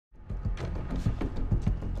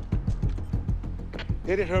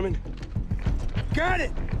Hit it, Herrmann. Got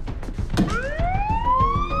it!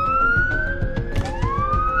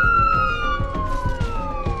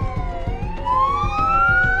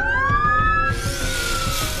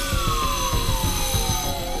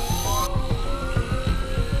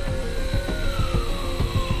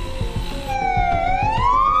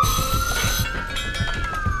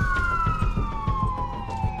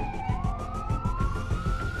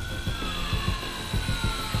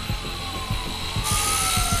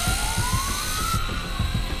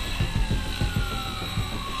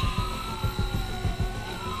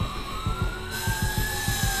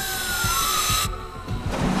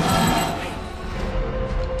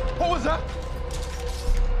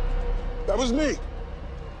 That was me.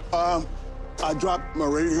 I dropped my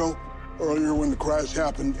radio earlier when the crash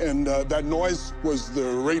happened, and that noise was the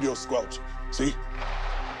radio squelch. See?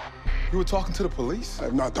 You were talking to the police? I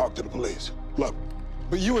have not talked to the police. Look.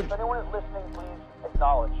 But you were... If anyone is listening, please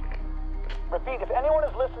acknowledge. Repeat, if anyone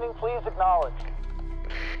is listening, please acknowledge.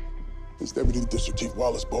 It's Deputy District Chief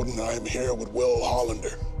Wallace Boden, and I am here with Will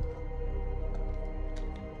Hollander.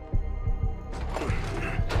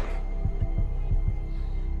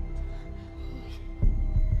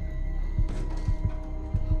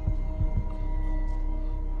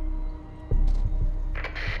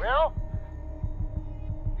 Will?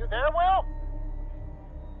 You there, Will?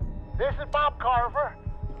 This is Bob Carver,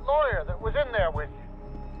 lawyer that was in there with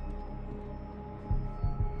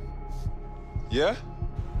you. Yeah?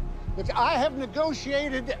 But I have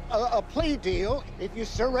negotiated a plea deal if you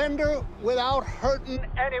surrender without hurting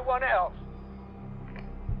Anyone else?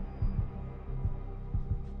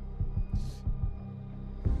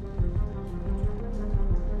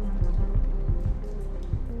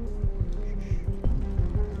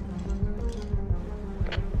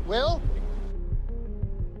 Will?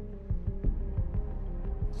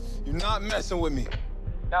 You're not messing with me.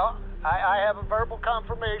 No, I have a verbal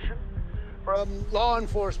confirmation From law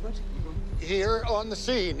enforcement here on the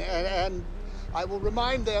scene, and I will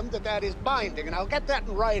remind them that that is binding, and I'll get that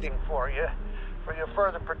in writing for you, for your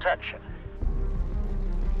further protection.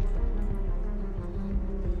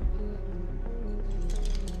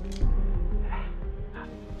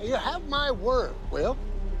 You have my word, Will.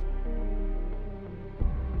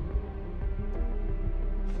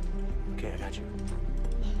 Okay, I got you.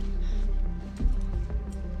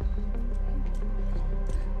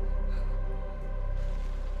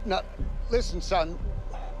 Now, listen, son,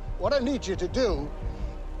 what I need you to do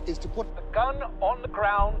is to put The gun on the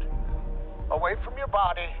ground, away from your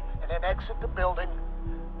body, and then exit the building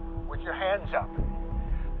with your hands up.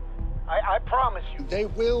 I promise you. They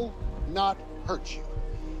will not hurt you.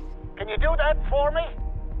 Can you do that for me?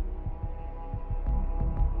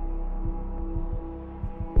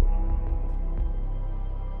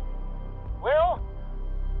 Will?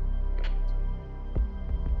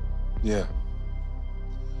 Yeah.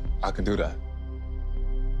 I can do that.